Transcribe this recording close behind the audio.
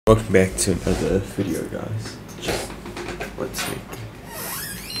Welcome back to another video, guys. Just one sec.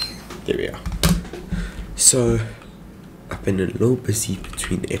 There we are. So, I've been a little busy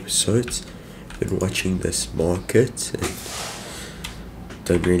between episodes. Been watching this market and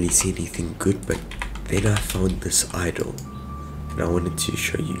don't really see anything good, but then I found this idol and I wanted to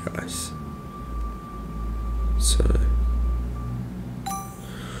show you guys. So,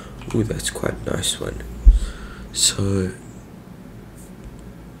 ooh, that's quite a nice one. So,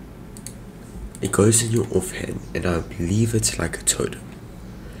 it goes in your offhand, and I believe it's like a totem,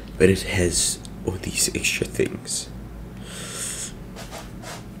 but it has all these extra things.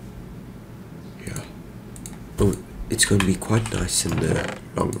 Yeah. Oh, it's going to be quite nice in the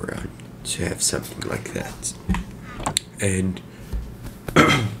long run to have something like that. And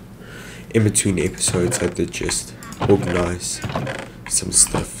in between episodes, I did just organize some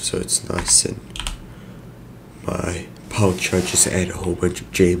stuff so it's nice, and my pouch, I just add a whole bunch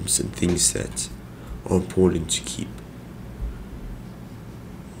of gems and things that are important to keep.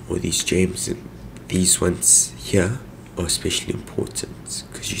 All these gems, and these ones here are especially important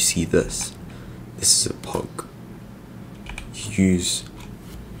because you see this is a pog. You use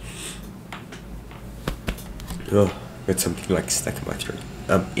got something like stuck in my throat.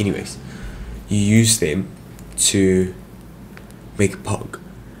 Anyways, you use them to make a pog,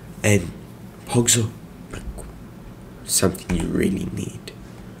 and pogs are something you really need.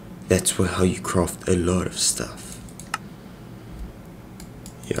 That's how you craft a lot of stuff.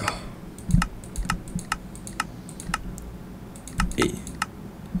 Yeah.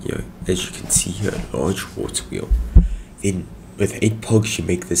 As you can see here, a large water wheel. Then with 8 pogs you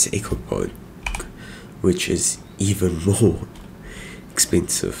make this echo pog, which is even more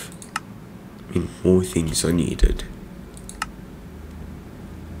expensive. I mean, more things are needed.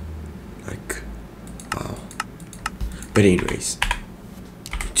 Like, wow. But anyways,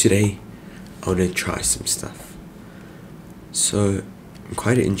 today I want to try some stuff. So I'm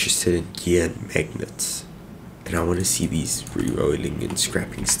quite interested in gear and magnets, and I want to see these re-rolling and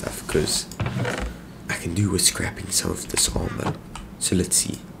scrapping stuff because I can do with scrapping some of this armor. So let's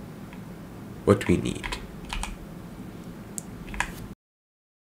see what we need.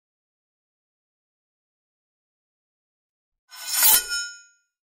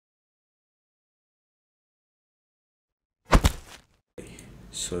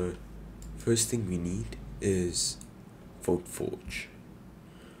 So, first thing we need is Volt Forge,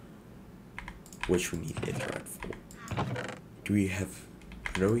 which we need netherite for. Do we have?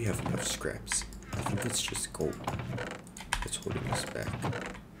 I know we have enough scraps. I think it's just gold that's holding us back.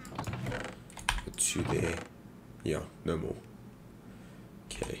 But 2 there. Yeah, no more.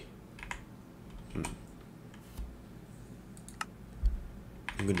 Okay.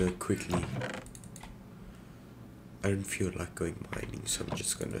 I'm gonna quickly. I don't feel like going mining, so I'm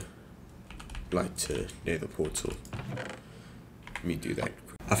just gonna light to nether portal. Let me do that.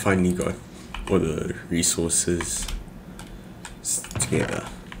 I finally got all the resources together.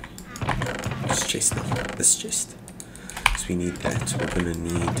 This chest now. This chest. So we need that. We're gonna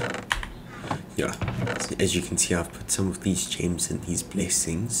need. Yeah. As you can see, I've put some of these gems and these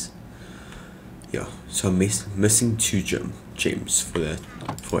blessings. Yeah. So I'm missing 2 gems for a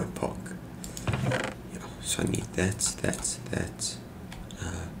pog. So I need that.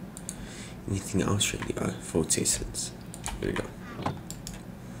 Anything else really? Oh, 40 essence. There we go.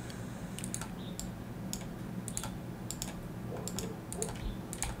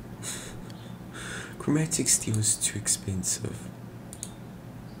 Chromatic steel is too expensive.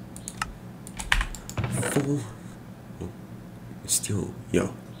 4 steel,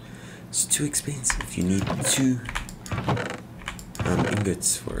 yeah. It's too expensive. You need 2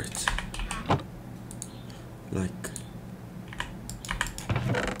 ingots for it. Like,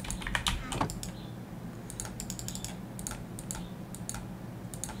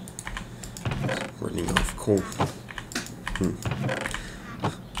 running off coal.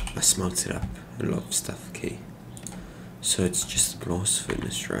 I smelted up a lot of stuff. Okay, so it's just a blast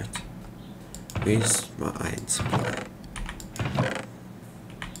furnace, right? Where's my iron supply?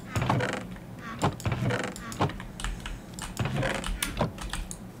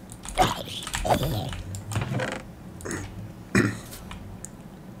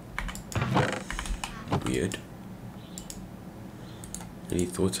 Weird. Really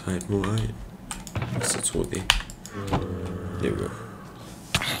thought I had more iron. Guess it's all there. There we go.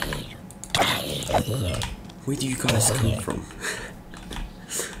 Where do you guys come from?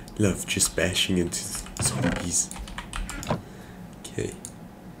 Love just bashing into zombies. Okay.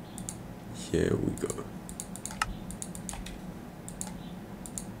 Here we go.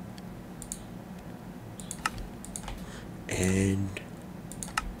 And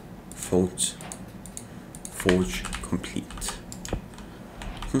Default forge complete.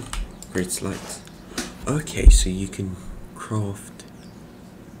 Great slides. Okay, so you can craft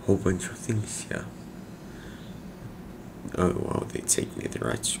a whole bunch of things here. Oh wow, they take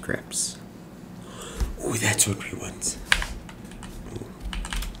netherite scraps. Oh, that's what we want.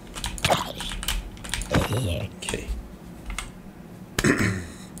 Okay.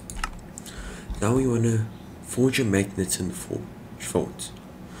 Now we want to forge a magnet in the forge.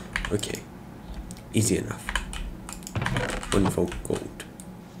 Okay. Easy enough. 1 volt gold.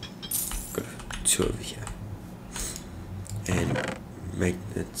 Got 2 over here. And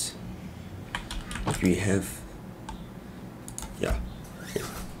magnets. We have. Yeah.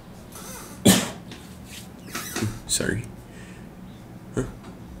 Sorry. Huh?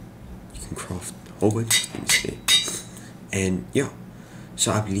 You can craft a whole bunch of things there. And yeah.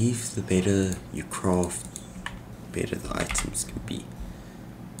 So I believe the better you craft, better the items can be.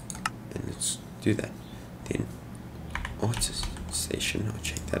 And let's do that. Then artist station, I'll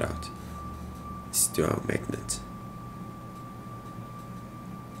check that out. Let's do our magnet.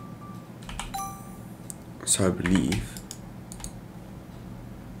 So I believe,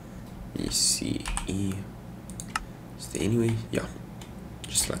 let me see, is there any way? Yeah,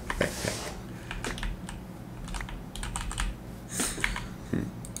 just like backpack.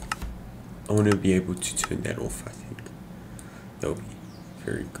 I want to be able to turn that off, I think. That'll be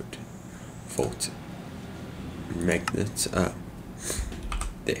very good. Volt. Magnet.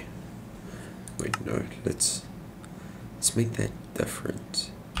 There. Wait, no, let's make that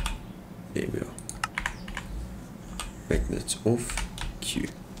different. There we are. Magnets off. Q.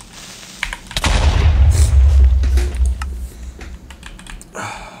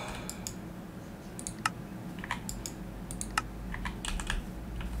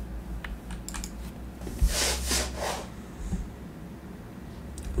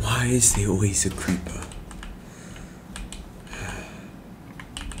 Why is there always a creeper?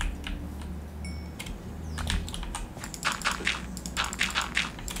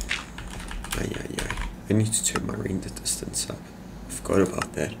 I need to turn my render distance up. I forgot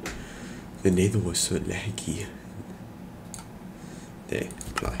about that. The nether was so laggy. There,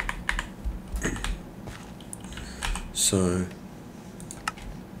 apply. So,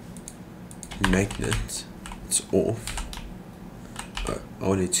 magnet, it's off. Oh, I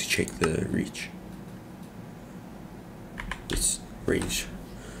wanted to check the reach. It's range.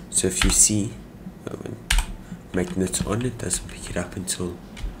 So if you see when magnet's on, it doesn't pick it up until,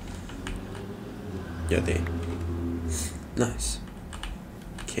 yeah, there. Nice.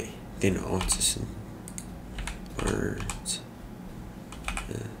 Okay, then artisan. Art.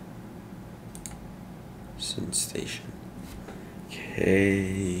 Station.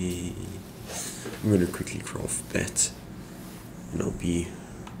 Okay. I'm gonna quickly craft that. And I'll be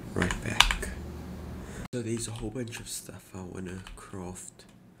right back. So there's a whole bunch of stuff I want to craft,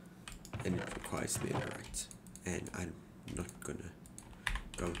 and it requires netherite, and I'm not gonna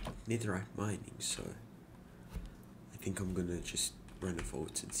go netherite mining, so I think I'm gonna just run a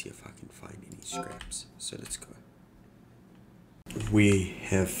vote and see if I can find any scraps. So let's go. We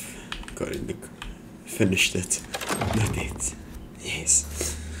have finished it. Not yet.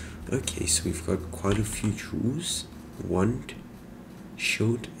 Yes. Okay, so we've got quite a few tools. Wand,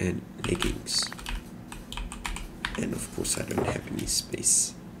 shield, and leggings. And of course I don't have any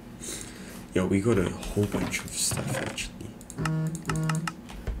space. Yeah, we got a whole bunch of stuff actually.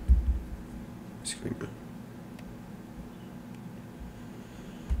 What's going on?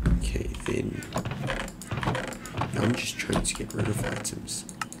 Okay, then I'm just trying to get rid of items.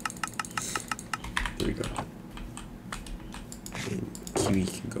 There we go. And kiwi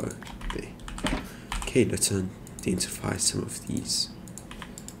can go there. Okay, let's identify some of these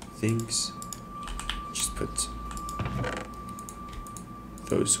things. Just put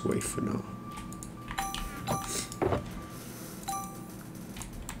those away for now.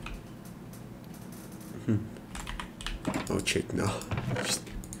 I'll check now. Just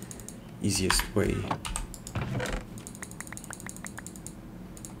easiest way.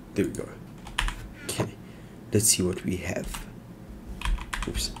 There we go. Okay, let's see what we have.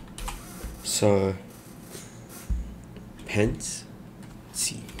 Oops. So pants. Let's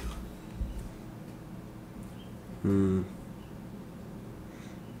see.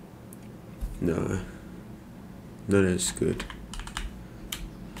 No, not as good.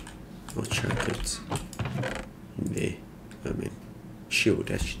 I'll check it. There. I mean, shield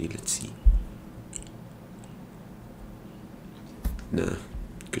actually. Let's see. Nah,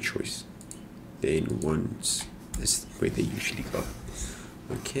 good choice. Then ones is where they usually go.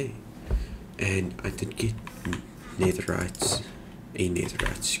 Okay, and I did get netherite a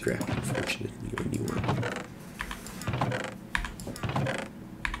netherite scrap, unfortunately, only one.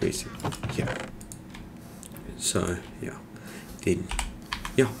 Basically, yeah. So, yeah. Then,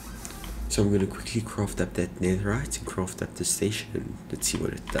 yeah. So I'm going to quickly craft up that netherite and craft up the station and let's see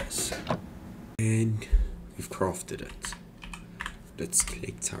what it does. And we've crafted it. Let's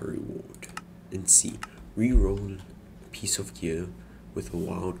collect our reward and see. Reroll a piece of gear with a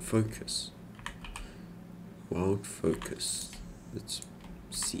wild focus. Wild focus. Let's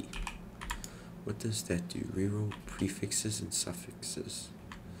see. What does that do? Reroll prefixes and suffixes.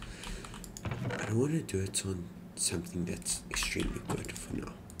 I don't want to do it on something that's extremely good for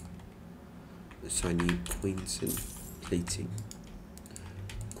now. So I need coins and plating.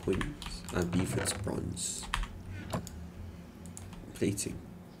 Coins. I believe it's bronze. Plating.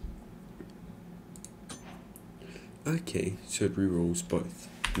 Okay, so it rerolls both.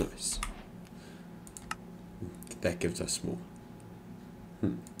 Nice. That gives us more.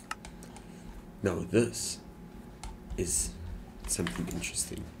 Now this is something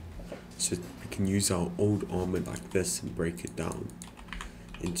interesting. So we can use our old armor like this and break it down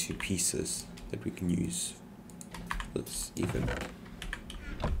into pieces that we can use. Let's even.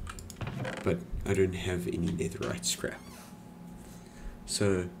 But I don't have any netherite scrap.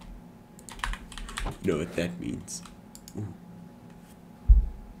 So you know what that means. Ooh.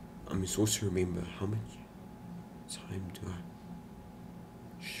 I must also remember how much time do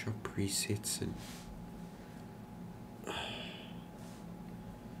I shop presets and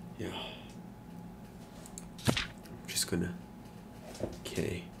yeah. I'm just gonna.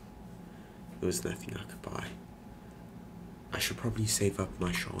 Okay. There was nothing I could buy. I should probably save up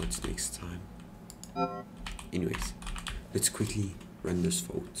my shards next time. Anyways, let's quickly run this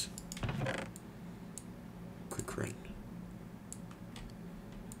vault. Quick run.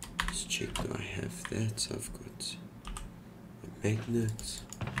 Let's check, do I have that? I've got a magnet.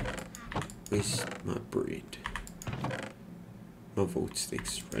 Where's my bread? My vault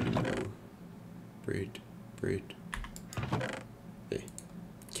sticks running low. Bread. There.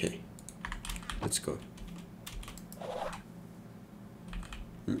 Okay. Let's go.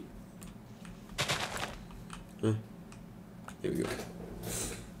 There we go.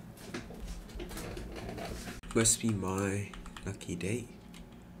 Must be my lucky day.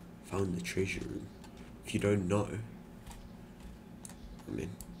 Found the treasure room. If you don't know,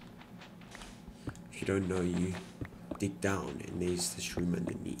 if you don't know, you dig down and there's this room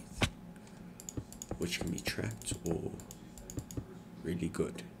underneath, which can be trapped or really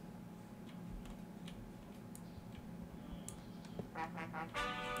good.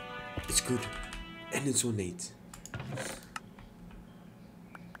 It's good and it's ornate.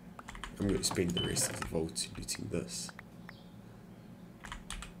 I'm going to spend the rest of the vault looting this.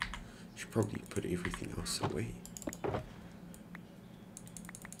 Should probably put everything else away.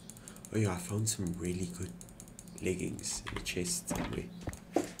 Oh yeah, I found some really good leggings in the chest somewhere.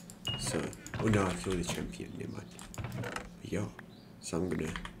 So, oh no, I killed the champion, never mind. But yeah, so I'm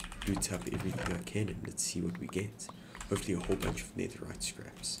gonna loot up everything I can and let's see what we get. Hopefully a whole bunch of netherite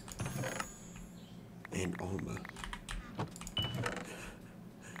scraps. And armor.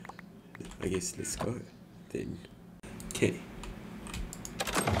 I guess let's go then. Okay.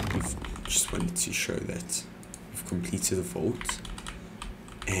 We've just wanted to show that we've completed the vault.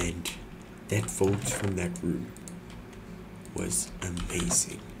 And that vault from that room was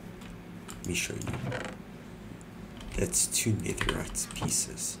amazing. Let me show you. That's 2 netherite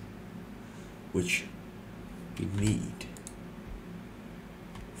pieces, which we need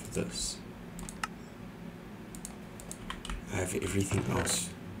for this. I have everything else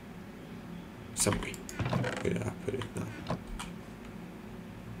somewhere. Where did I put it now?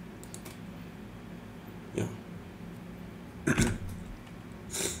 Yeah.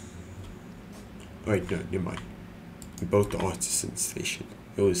 Oh wait, no, never mind. We built the artisan station.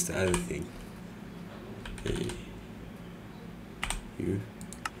 It was the other thing. Hey. You.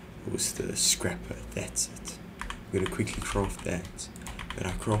 It was the scrapper, that's it. I'm gonna quickly craft that. But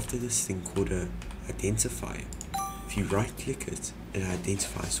I crafted this thing called a identifier. If you right click it, it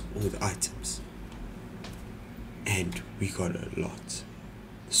identifies all the items. And we got a lot.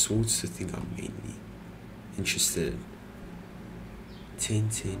 The sword's the thing I'm mainly interested in.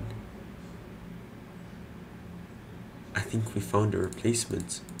 10. I think we found a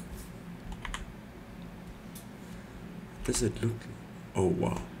replacement. Does it look? Oh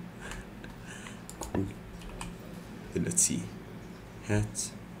wow. Cool. Then let's see.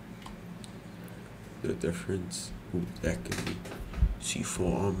 Hat. No difference. Ooh, that could be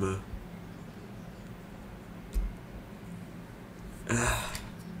C4 armor.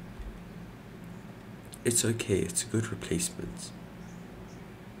 It's okay, it's a good replacement.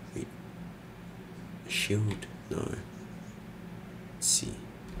 shield? No. Let's see.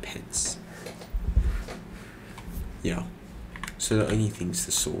 Pants. Yeah. So the only thing's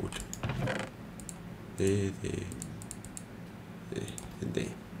the sword. There, and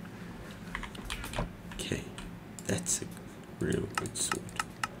there. Okay. That's a real good sword.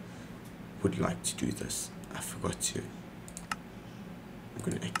 Would like to do this. I forgot to. I'm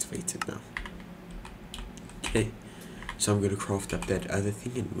gonna activate it now. Okay. So I'm gonna craft up that other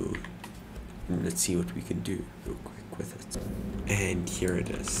thing and let's see what we can do real quick with it. And here it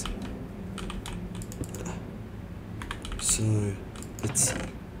is. So let's see.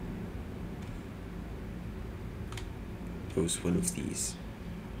 It was one of these.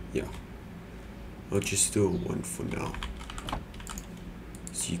 Yeah. I'll just do one for now.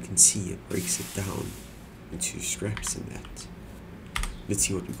 So you can see it breaks it down into scraps and that. Let's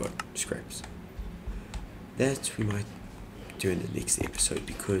see what we got. Scraps. That we might do in the next episode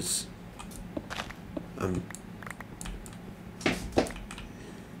because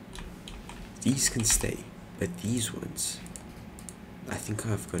these can stay, but these ones I think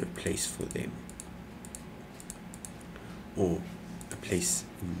I've got a place for them, or a place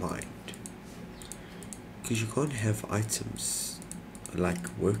in mind, because you can't have items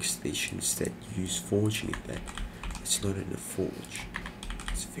like workstations that use forging and that it's not in a forge.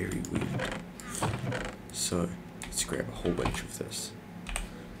 It's very weird. So let's grab a whole bunch of this,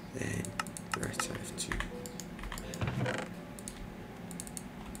 and right, I have to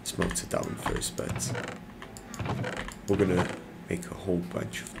smelt it down first, but we're gonna make a whole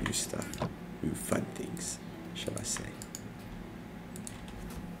bunch of new stuff, new fun things, shall I say.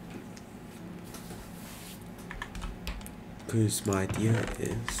 Because my idea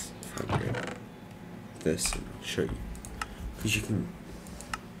is, if I grab this and I'll show you, because you can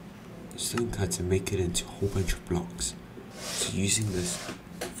stone cut and make it into a whole bunch of blocks. So using this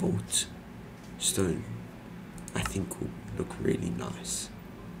vault stone, I think will look really nice.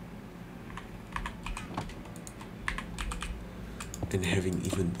 And having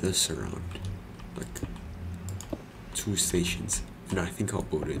even this around, like 2 stations, and I think I'll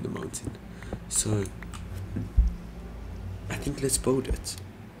build it in the mountain. So I think let's build it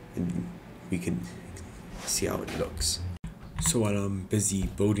and we can see how it looks. So while I'm busy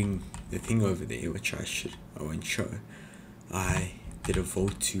building the thing over there, which I won't show, I did a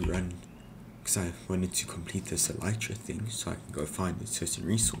vault to run because I wanted to complete this elytra thing so I can go find a certain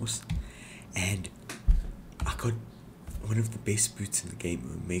resource, and I got one of the best boots in the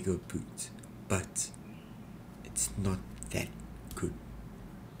game, Omega boot, but it's not that good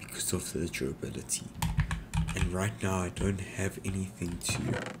because of the durability, and right now I don't have anything to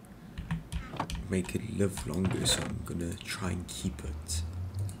make it live longer, so I'm gonna try and keep it.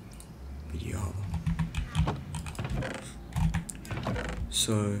 But yeah,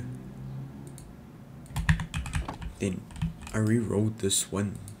 so then I re-rolled this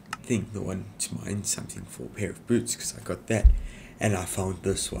one thing, the one to mine something for a pair of boots, because I got that, and I found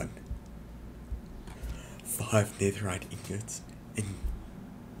this one, 5 netherite ingots and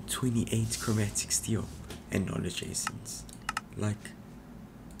 28 chromatic steel and knowledge essence, like,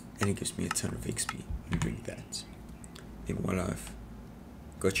 and it gives me a ton of XP. I'm doing that. Then while I've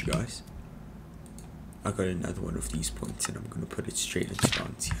got you guys, I got another one of these points and I'm gonna put it straight into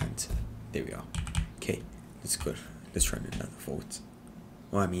bounty hunter. There we are. Okay, let's go. Let's run another vault.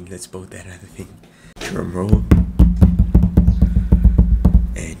 Well, I mean, let's build that other thing. Drum roll.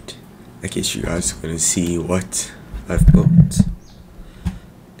 And I guess you guys are gonna see what I've built.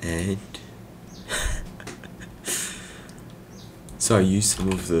 And so I used some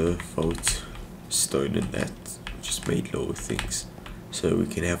of the vault stone and that, just made little things so we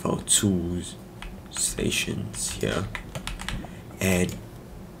can have our tools stations here, and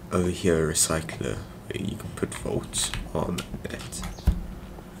over here a recycler where you can put vaults on that.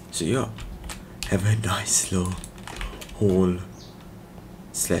 So yeah, have a nice little hall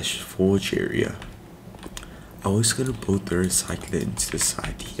slash forge area. I was gonna build the recycler into the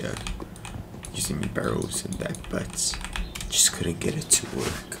side here using barrels and that, but just couldn't get it to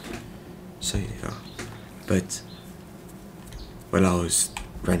work. So yeah, but while I was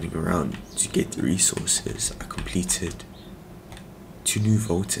running around to get the resources, I completed 2 new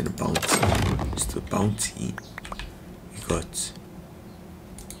vaults and a bounty. So the bounty, we got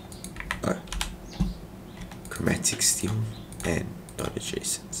chromatic steel and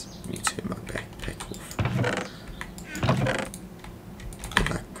non-adjacent. I need to turn my backpack off.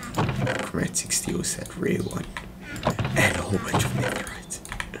 Like chromatic steel is that rare one, and a whole bunch of netherite.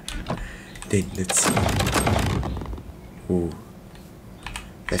 Then let's see. Oh,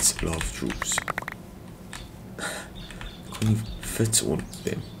 that's a lot of jewels. I can't even fit all of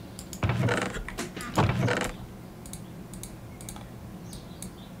them.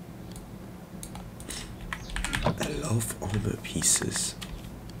 12 armor pieces.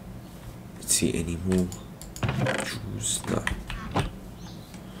 Let's see, any more jewels? No.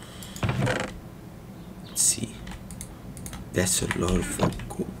 Let's see. That's a lot of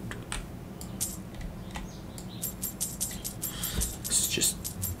gold. Let's just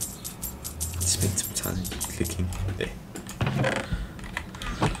spend some time clicking there.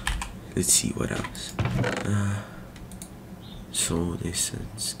 Let's see what else. Soul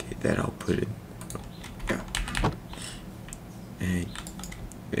essence. Okay, that I'll put in. Yeah. And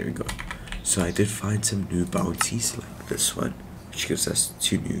there we go. So I did find some new bounties like this one, which gives us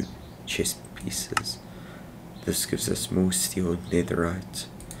 2 new chest pieces. This gives us more steel and netherite.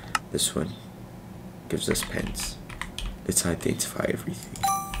 This one gives us pants. Let's identify everything.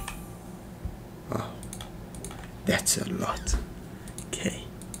 Wow, that's a lot. Okay.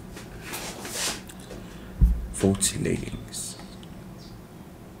 40 leggings.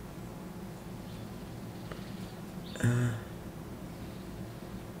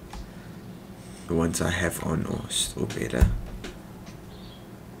 The ones I have on are still better.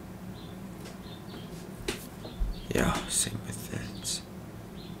 Yeah, same with that.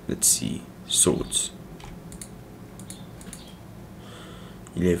 Let's see. Swords.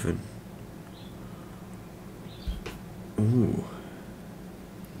 11. Ooh.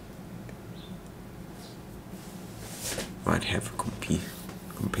 Might have a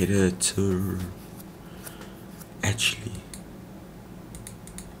competitor. Actually,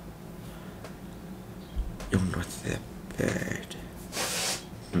 you're not that bad.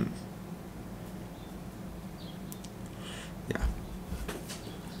 Yeah.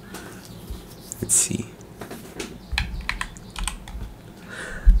 Let's see.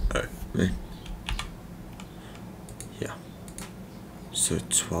 Oh, man. Yeah. So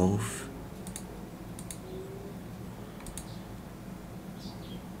 12.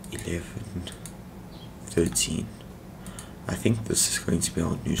 11. 13. I think this is going to be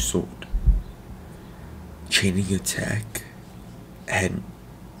our new sword. Chaining attack and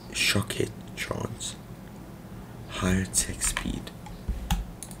shock hit chance. Higher attack speed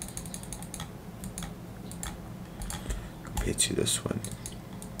compared to this one.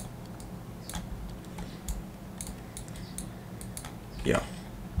 Yeah.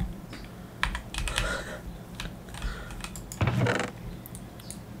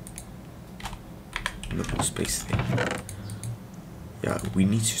 No space there. Yeah, we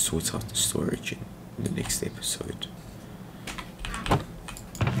need to sort out the storage in the next episode.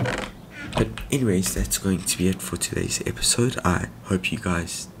 But anyways, that's going to be it for today's episode. I hope you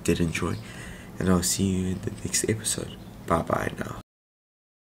guys did enjoy, and I'll see you in the next episode. Bye bye now.